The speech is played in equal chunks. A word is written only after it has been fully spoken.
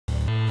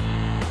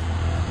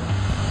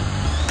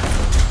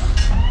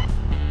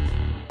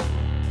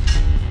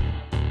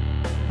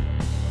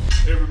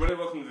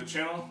Welcome to the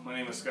channel. My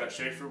name is Scott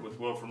Schaefer with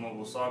Wilfer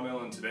Mobile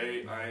Sawmill, and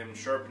today I am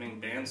sharpening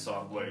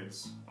bandsaw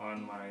blades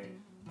on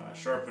my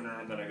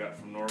sharpener that I got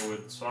from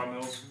Norwood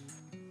Sawmills.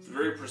 It's a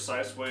very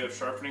precise way of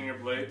sharpening your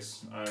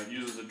blades. It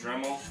uses a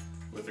Dremel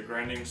with a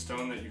grinding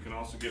stone that you can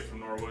also get from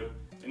Norwood,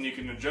 and you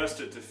can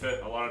adjust it to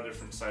fit a lot of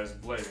different sized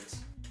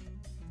blades.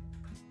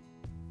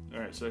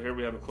 Alright, so here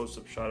we have a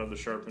close-up shot of the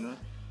sharpener.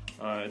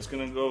 It's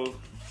going to go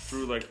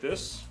through like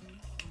this.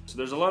 So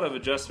there's a lot of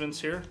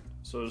adjustments here.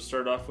 So to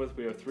start off with,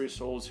 we have 3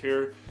 holes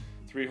here,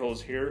 3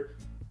 holes here,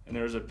 and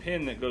there's a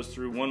pin that goes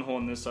through 1 hole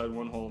on this side,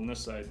 1 hole on this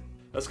side.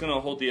 That's going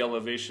to hold the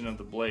elevation of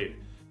the blade.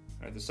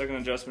 All right, the second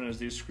adjustment is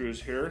these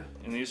screws here,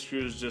 and these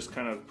screws just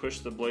kind of push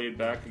the blade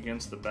back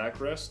against the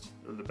backrest,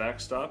 or the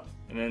backstop.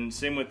 And then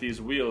same with these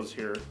wheels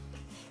here,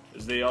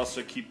 is they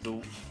also keep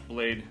the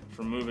blade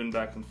from moving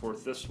back and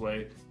forth this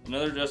way.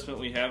 Another adjustment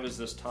we have is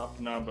this top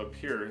knob up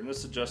here, and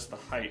this adjusts the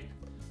height.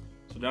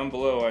 So down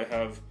below I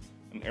have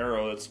an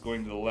arrow that's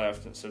going to the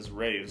left that says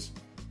raise,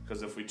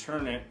 because if we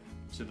turn it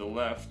to the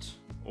left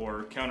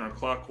or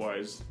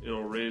counterclockwise,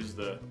 it'll raise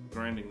the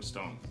grinding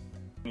stone.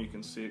 You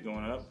can see it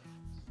going up,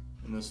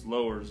 and this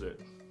lowers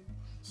it,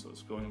 so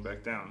it's going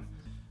back down.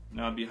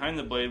 Now behind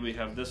the blade we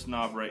have this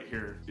knob right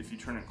here. If you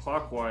turn it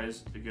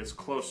clockwise, it gets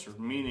closer,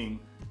 meaning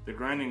the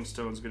grinding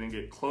stone is going to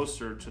get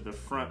closer to the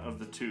front of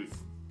the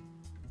tooth.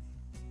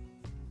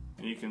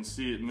 And you can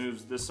see it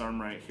moves this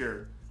arm right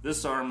here.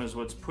 This arm is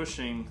what's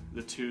pushing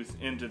the tooth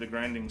into the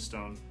grinding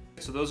stone.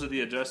 So those are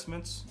the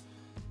adjustments.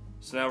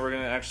 So now we're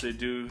going to actually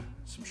do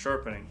some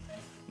sharpening.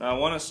 Now I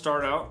want to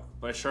start out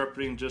by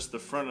sharpening just the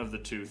front of the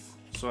tooth.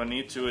 So I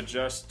need to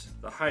adjust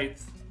the height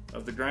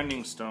of the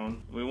grinding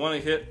stone. We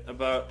want to hit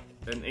about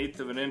 1/8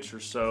 of an inch or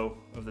so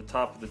of the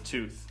top of the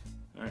tooth.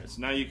 Alright, so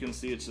now you can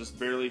see it's just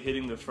barely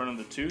hitting the front of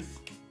the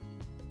tooth.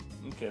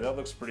 Okay, that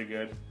looks pretty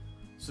good.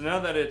 So now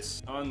that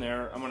it's on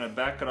there, I'm going to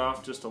back it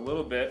off just a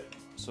little bit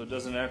so it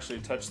doesn't actually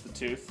touch the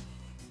tooth.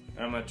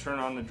 And I'm going to turn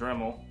on the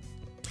Dremel.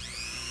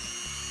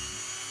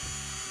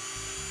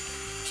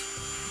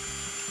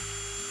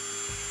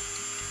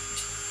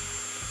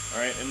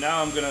 Alright, and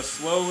now I'm going to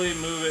slowly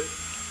move it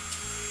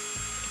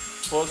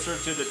closer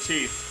to the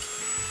teeth.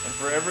 And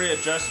for every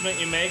adjustment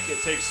you make,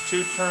 it takes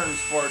 2 turns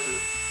for it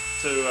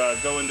to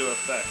go into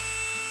effect.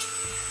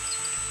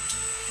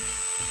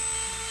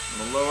 I'm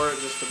going to lower it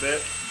just a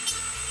bit.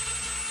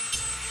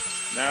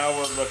 Now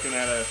we're looking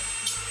at a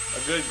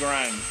good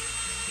grind.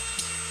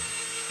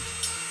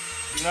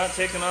 You're not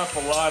taking off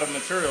a lot of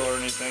material or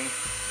anything.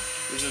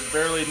 You're just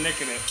barely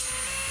nicking it.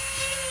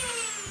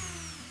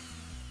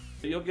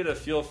 You'll get a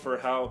feel for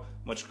how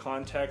much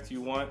contact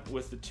you want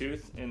with the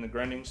tooth in the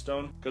grinding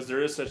stone, because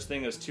there is such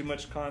thing as too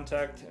much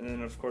contact, and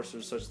then of course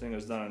there's such thing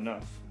as not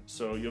enough.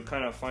 So you'll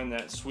kind of find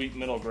that sweet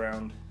middle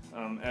ground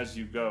as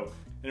you go.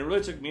 And it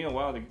really took me a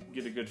while to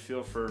get a good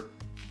feel for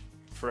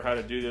how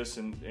to do this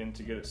and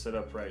to get it set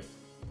up right.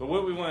 But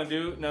what we want to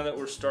do now that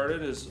we're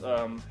started is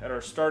at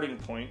our starting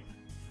point,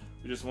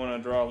 we just want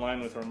to draw a line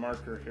with our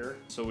marker here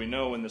so we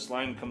know when this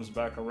line comes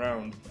back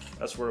around,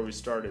 that's where we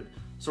started.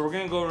 So we're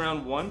going to go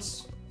around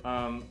once,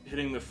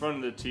 hitting the front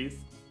of the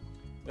teeth.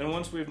 Then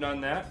once we've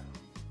done that,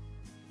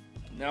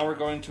 now we're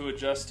going to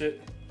adjust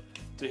it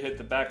to hit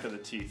the back of the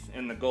teeth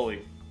and the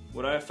gully.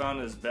 What I have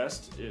found is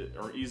best,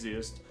 or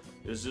easiest,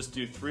 is just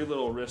do 3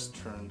 little wrist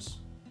turns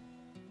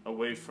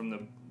away from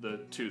the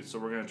tooth. So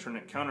we're going to turn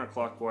it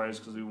counterclockwise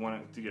because we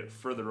want it to get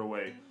further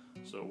away.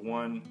 So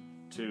 1,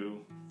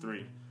 2,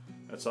 3.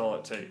 That's all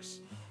it takes.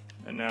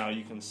 And now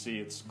you can see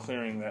it's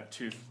clearing that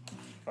tooth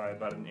by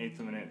about 1/8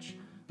 of an inch.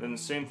 Then the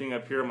same thing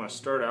up here. I'm going to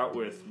start out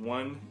with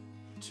 1,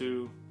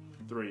 2,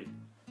 3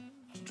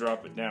 to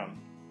drop it down.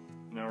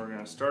 Now we're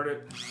going to start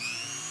it.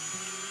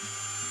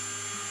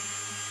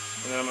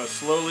 And then I'm going to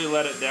slowly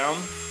let it down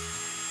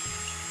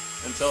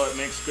until it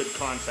makes good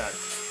contact.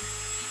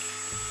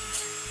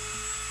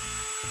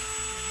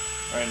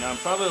 Alright, now I'm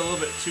probably a little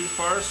bit too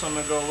far, so I'm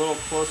going to go a little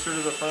closer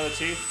to the front of the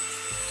teeth.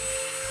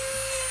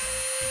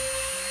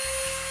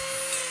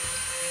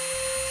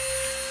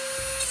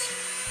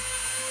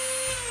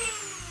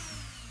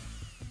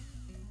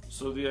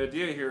 So the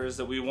idea here is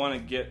that we want to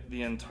get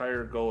the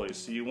entire gully.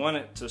 So you want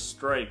it to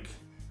strike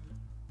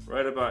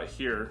right about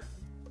here,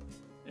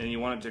 and you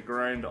want it to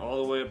grind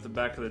all the way up the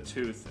back of the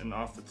tooth and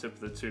off the tip of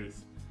the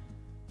tooth.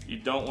 You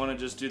don't want to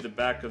just do the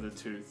back of the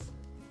tooth,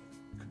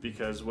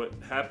 because what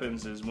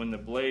happens is when the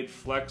blade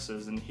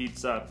flexes and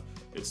heats up,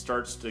 it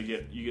starts to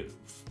you get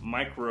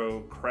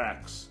micro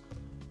cracks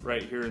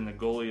right here in the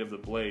gully of the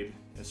blade.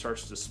 It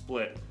starts to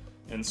split,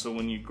 and so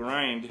when you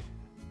grind,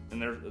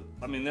 and they're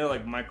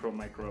like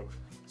micro.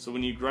 So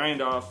when you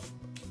grind off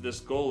this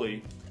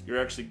gully, you're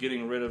actually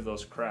getting rid of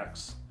those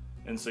cracks,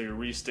 and so you're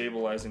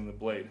restabilizing the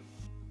blade.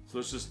 So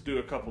let's just do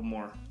a couple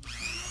more.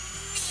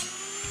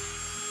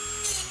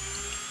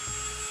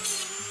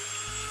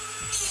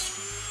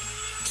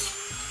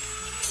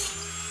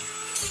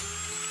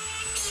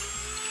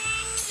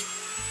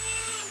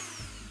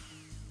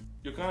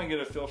 You'll kind of get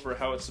a feel for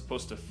how it's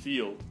supposed to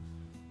feel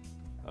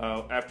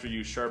after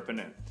you sharpen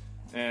it.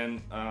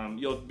 and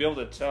you'll be able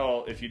to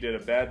tell if you did a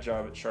bad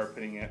job at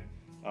sharpening it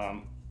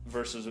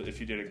versus if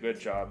you did a good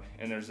job,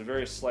 and there's a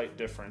very slight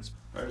difference.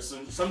 All right,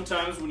 so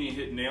sometimes when you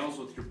hit nails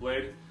with your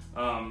blade,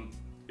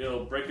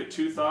 it'll break a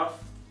tooth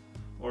off,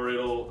 or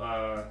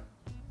it'll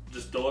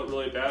just dull it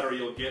really bad, or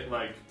you'll get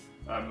like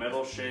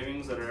metal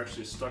shavings that are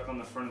actually stuck on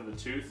the front of the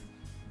tooth,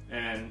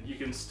 and you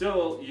can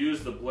still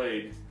use the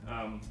blade.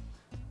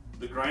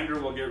 The grinder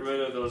will get rid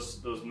of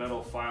those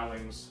metal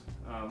filings.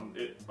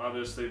 It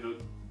obviously it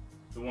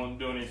won't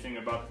do anything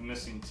about the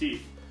missing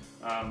teeth,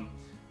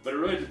 but it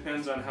really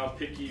depends on how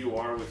picky you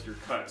are with your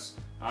cuts.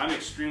 I'm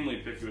extremely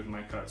picky with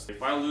my cuts.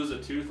 If I lose a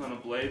tooth on a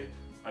blade,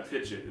 I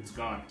pitch it, it's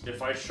gone.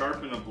 If I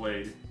sharpen a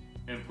blade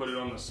and put it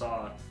on the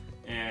saw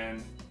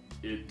and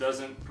it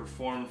doesn't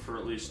perform for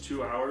at least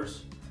 2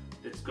 hours,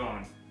 it's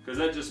gone. Because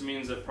that just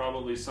means that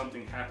probably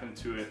something happened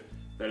to it,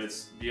 that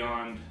it's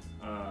beyond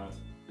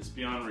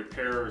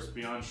repair, or it's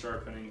beyond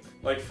sharpening.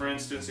 Like for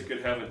instance, it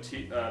could have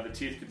the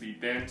teeth could be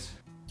bent,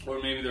 or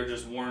maybe they're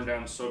just worn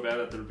down so bad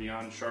that they're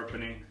beyond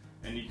sharpening,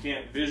 and you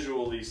can't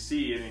visually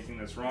see anything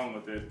that's wrong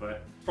with it,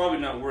 but it's probably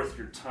not worth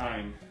your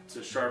time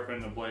to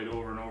sharpen the blade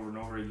over and over and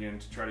over again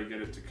to try to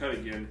get it to cut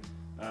again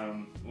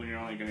when you're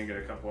only going to get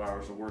a couple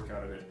hours of work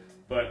out of it.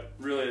 But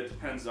really it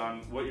depends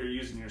on what you're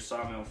using your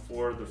sawmill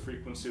for, the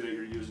frequency that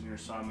you're using your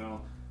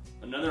sawmill.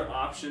 Another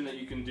option that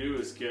you can do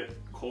is get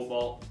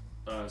cobalt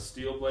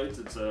steel blades.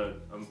 It's a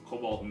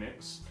cobalt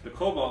mix. The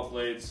cobalt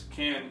blades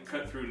can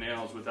cut through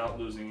nails without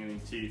losing any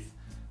teeth,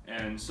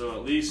 and so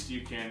at least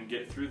you can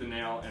get through the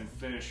nail and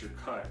finish your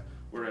cut.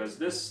 Whereas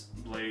this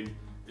blade,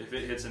 if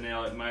it hits a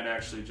nail, it might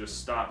actually just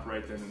stop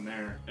right then and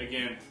there.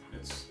 Again,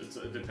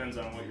 it depends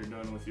on what you're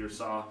doing with your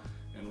saw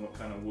and what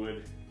kind of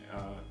wood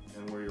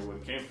and where your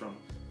wood came from.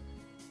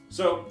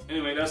 So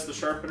anyway, that's the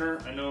sharpener.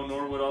 I know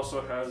Norwood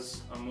also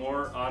has a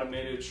more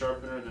automated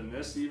sharpener than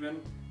this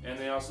even, and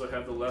they also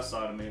have the less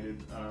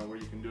automated where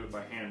you can do it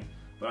by hand.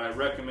 But I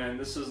recommend,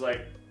 this is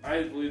like,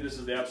 I believe this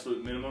is the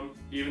absolute minimum.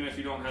 Even if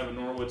you don't have a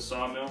Norwood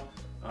sawmill,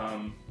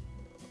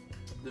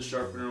 this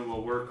sharpener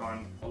will work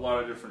on a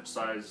lot of different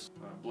size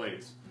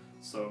blades.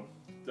 So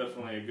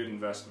definitely a good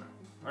investment.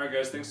 Alright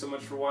guys, thanks so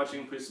much for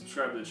watching. Please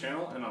subscribe to the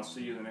channel, and I'll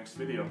see you in the next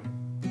video.